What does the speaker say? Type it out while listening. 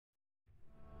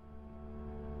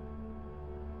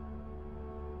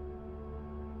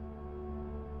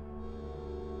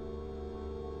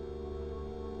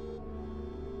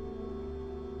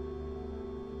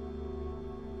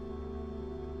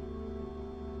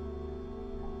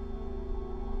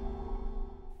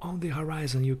On the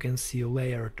horizon you can see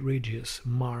layered ridges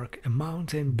mark a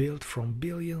mountain built from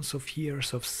billions of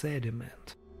years of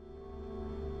sediment.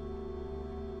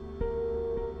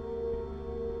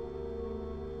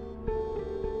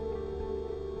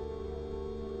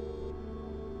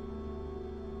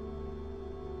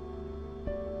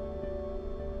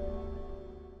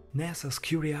 NASA's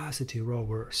Curiosity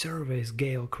rover surveys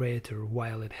Gale crater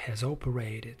while it has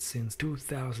operated since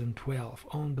 2012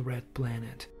 on the Red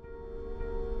Planet.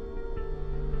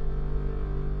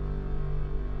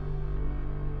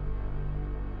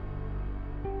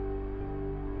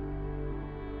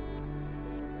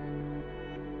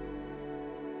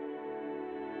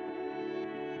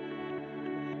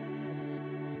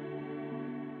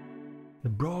 The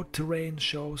broad terrain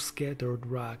shows scattered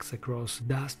rocks across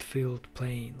dust-filled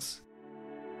plains.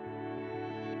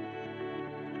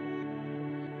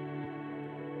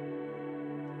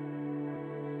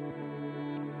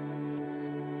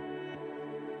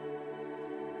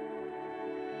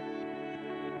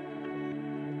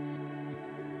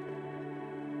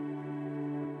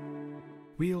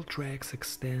 Wheel tracks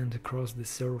extend across the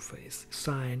surface,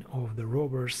 sign of the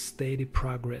rover's steady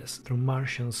progress through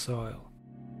Martian soil.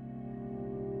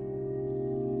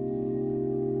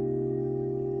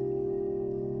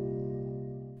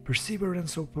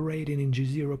 Perseverance operating in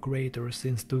Jezero crater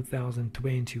since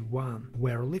 2021,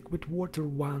 where liquid water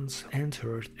once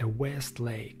entered a vast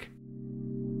lake.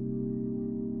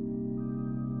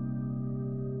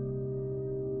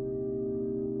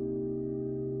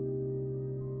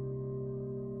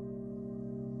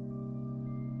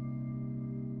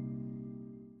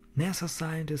 NASA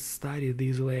scientists study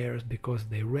these layers because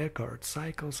they record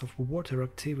cycles of water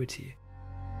activity.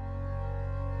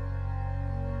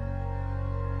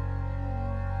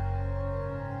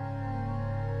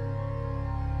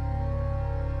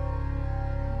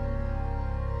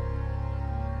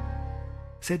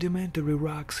 Sedimentary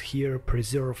rocks here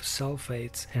preserve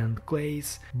sulfates and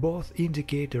clays, both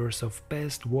indicators of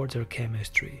past water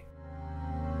chemistry.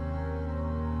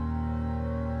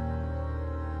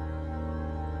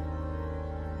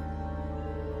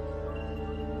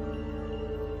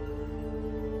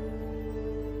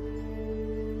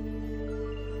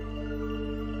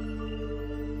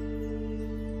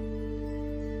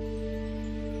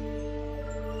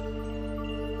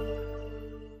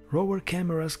 Rover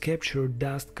cameras capture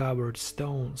dust-covered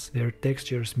stones, their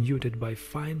textures muted by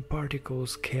fine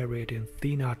particles carried in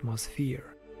thin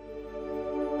atmosphere.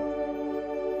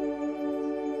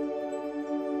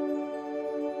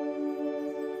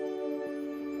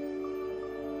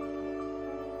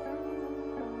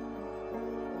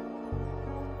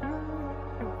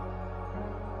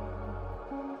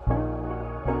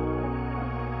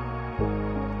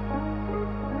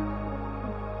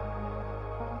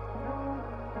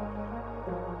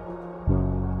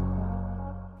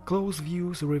 Close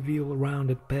views reveal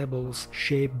rounded pebbles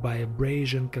shaped by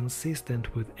abrasion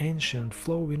consistent with ancient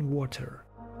flowing water.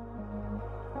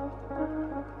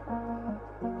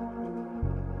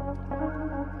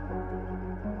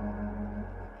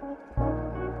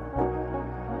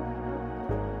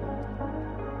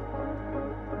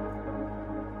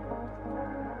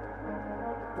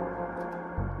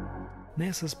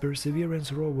 NASA's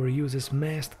Perseverance rover uses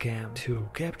mastcam to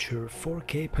capture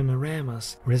 4K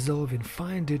panoramas, resolving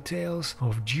fine details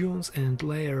of dunes and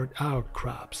layered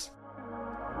outcrops.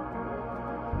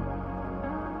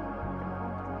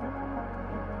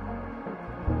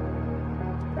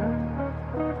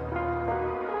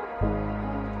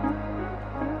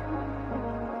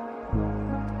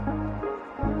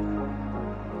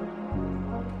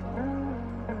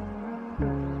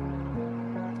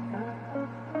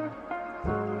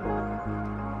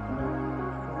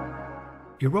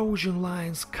 Erosion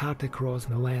lines cut across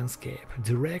the landscape,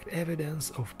 direct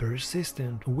evidence of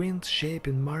persistent wind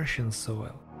shaping Martian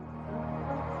soil.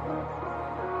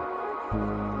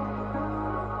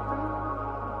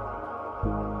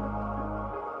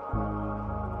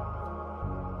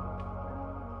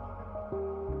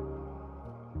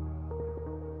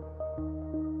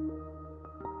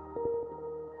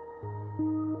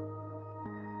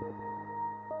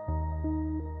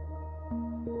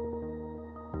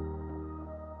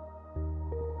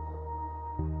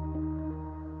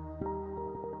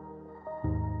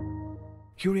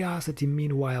 Curiosity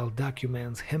meanwhile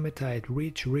documents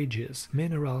hematite-rich ridges,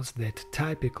 minerals that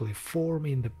typically form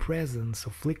in the presence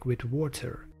of liquid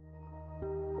water.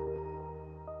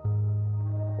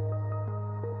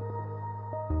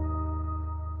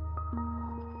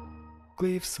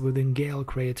 Cliffs within Gale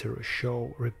crater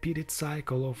show repeated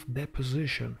cycle of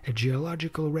deposition, a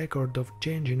geological record of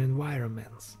changing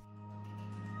environments.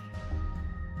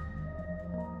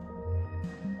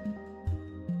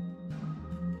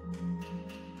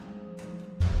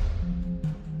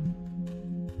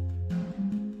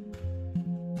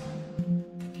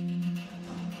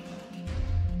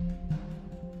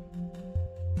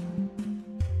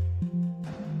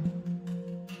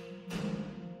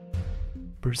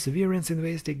 Perseverance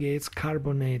investigates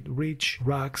carbonate-rich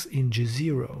rocks in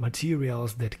Jezero,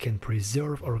 materials that can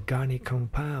preserve organic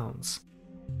compounds.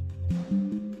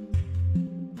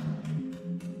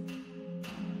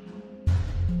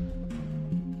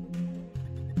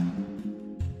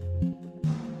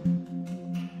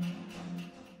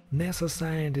 NASA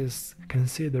scientists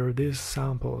consider these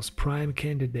samples prime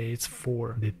candidates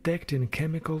for detecting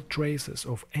chemical traces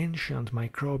of ancient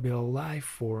microbial life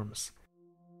forms.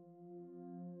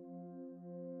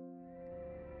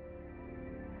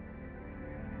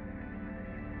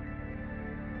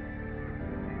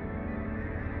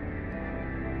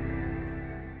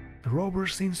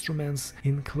 Rover's instruments,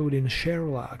 including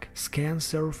Sherlock, scan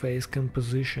surface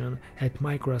composition at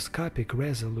microscopic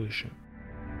resolution.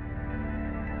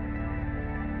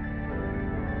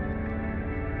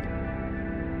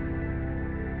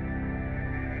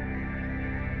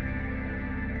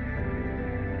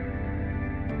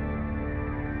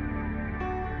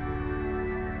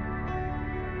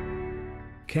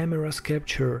 Cameras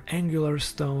capture angular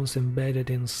stones embedded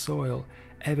in soil,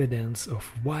 evidence of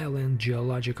violent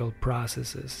geological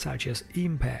processes such as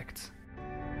impacts.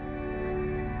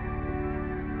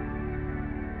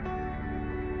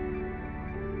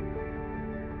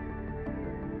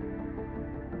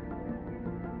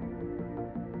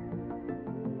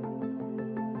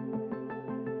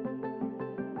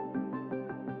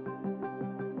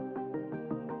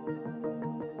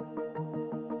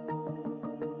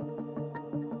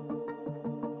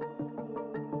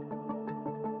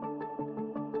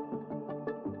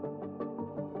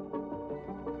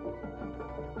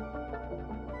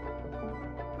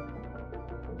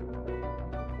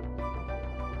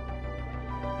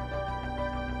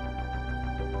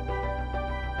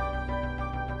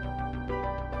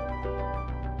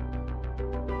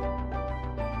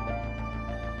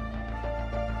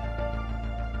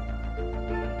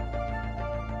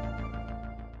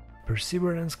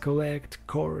 Perseverance collects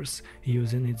cores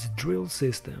using its drill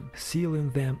system, sealing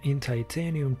them in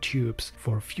titanium tubes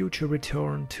for future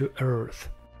return to Earth.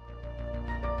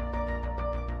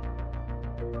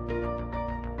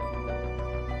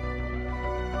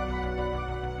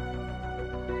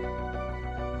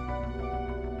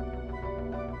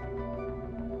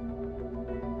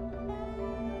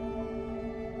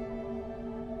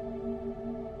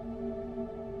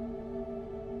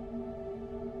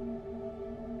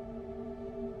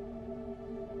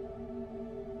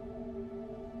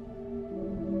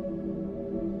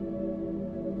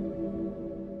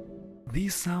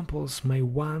 These samples may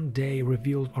one day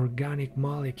reveal organic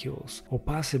molecules or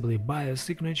possibly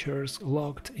biosignatures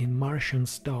locked in Martian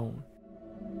stone.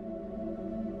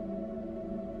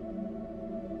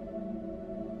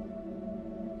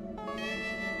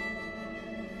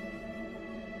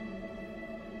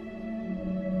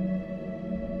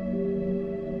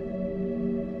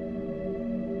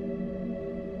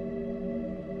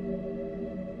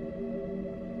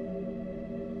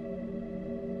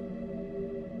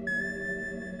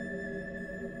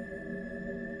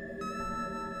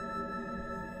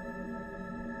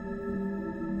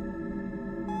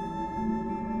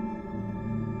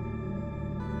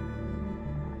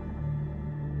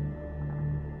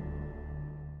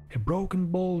 A broken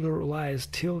boulder lies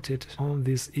tilted on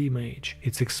this image,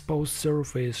 its exposed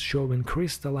surface showing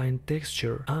crystalline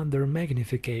texture under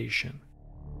magnification.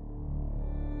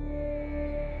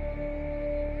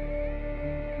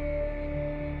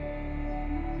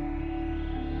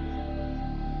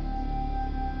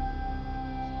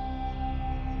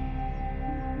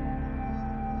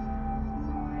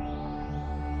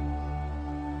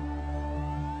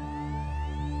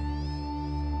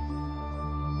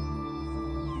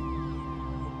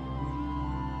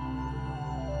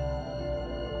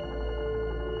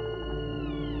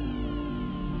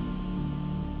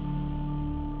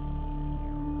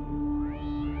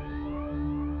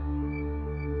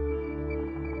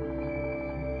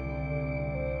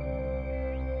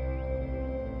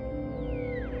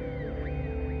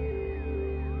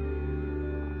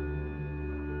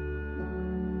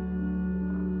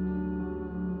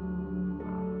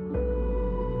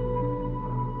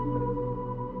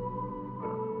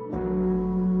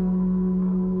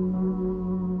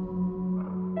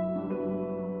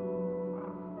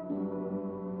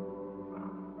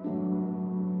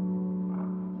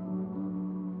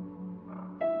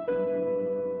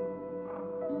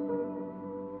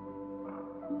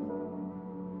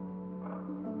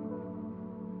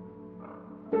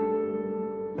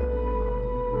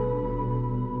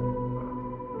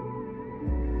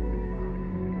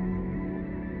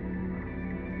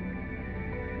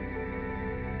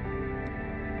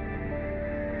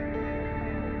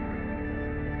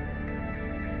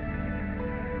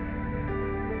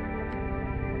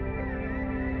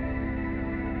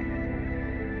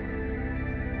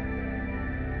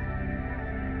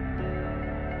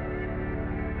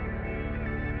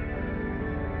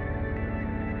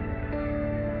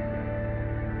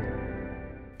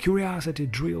 Curiosity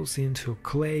drills into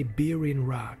clay-bearing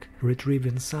rock,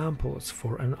 retrieving samples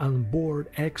for an onboard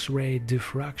X-ray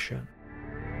diffraction.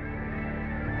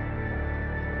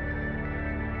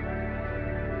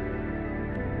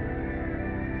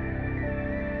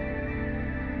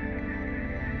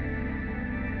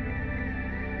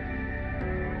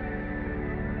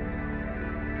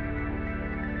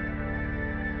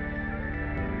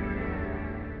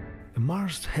 A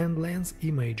Mars hand lens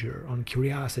imager on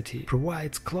Curiosity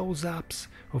provides close-ups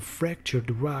of fractured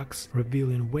rocks,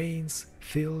 revealing veins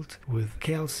filled with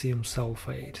calcium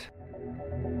sulfate.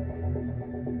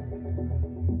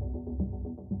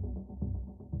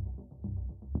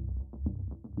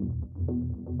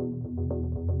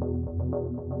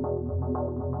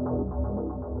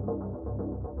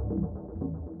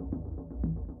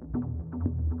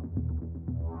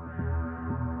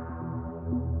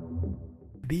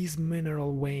 These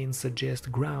mineral veins suggest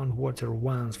groundwater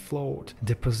once flowed,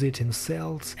 depositing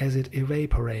salts as it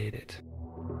evaporated.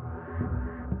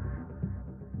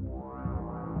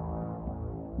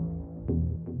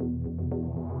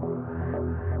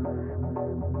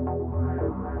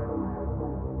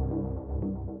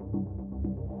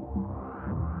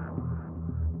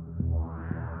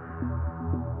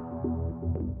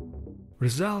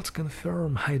 Results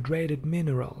confirm hydrated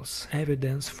minerals,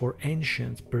 evidence for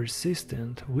ancient,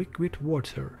 persistent, liquid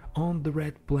water on the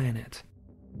red planet.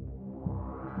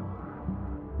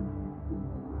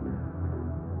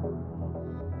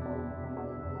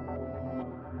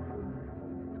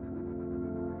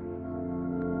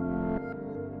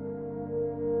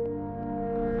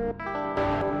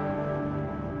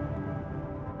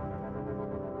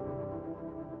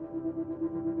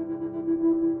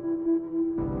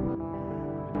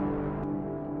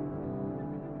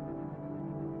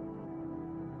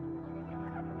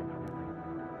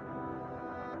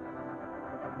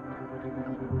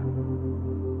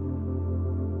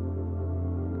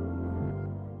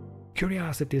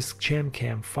 Curiosity's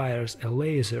ChemCam fires a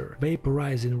laser,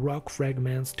 vaporizing rock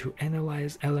fragments to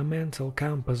analyze elemental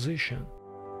composition.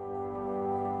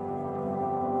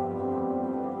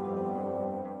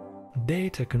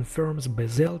 Data confirms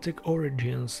basaltic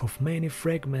origins of many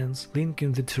fragments,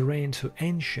 linking the terrain to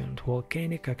ancient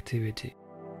volcanic activity.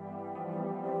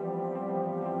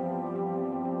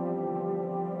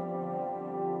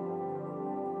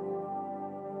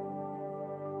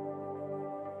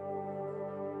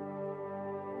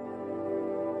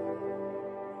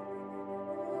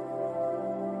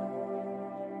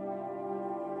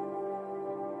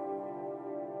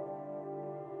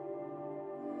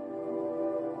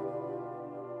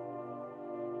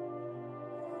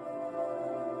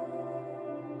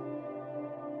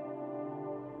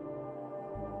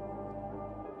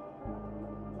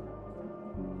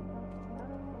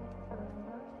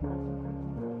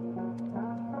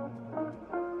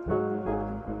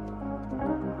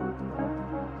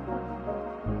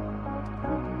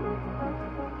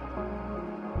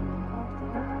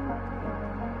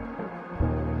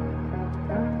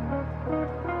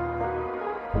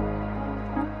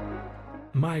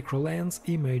 Microlens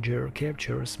imager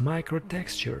captures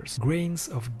microtextures, grains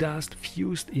of dust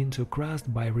fused into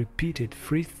crust by repeated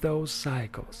Fe₂O₃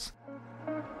 cycles.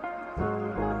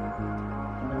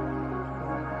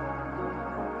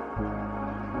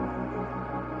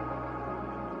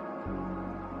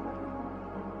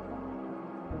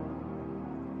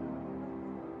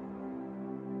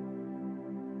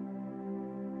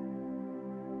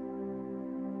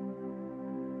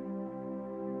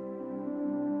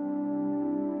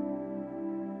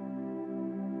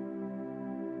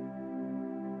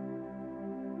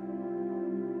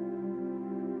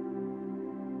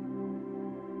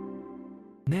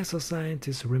 NASA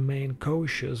scientists remain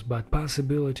cautious, but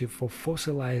possibility for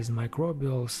fossilized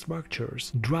microbial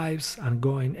structures drives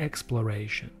ongoing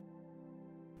exploration.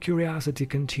 Curiosity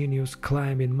continues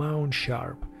climbing Mount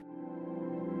Sharp.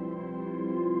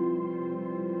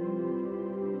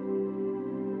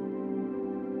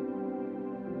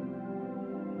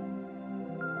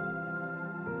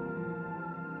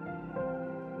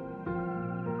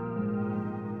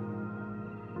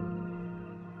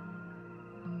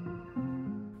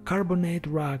 Carbonate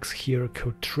rocks here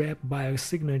could trap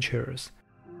biosignatures.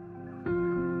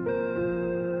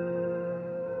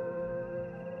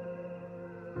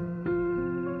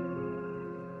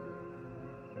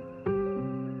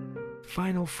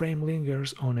 Final frame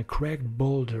lingers on a cracked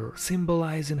boulder,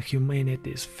 symbolizing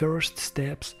humanity's first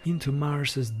steps into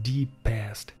Mars's deep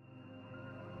past.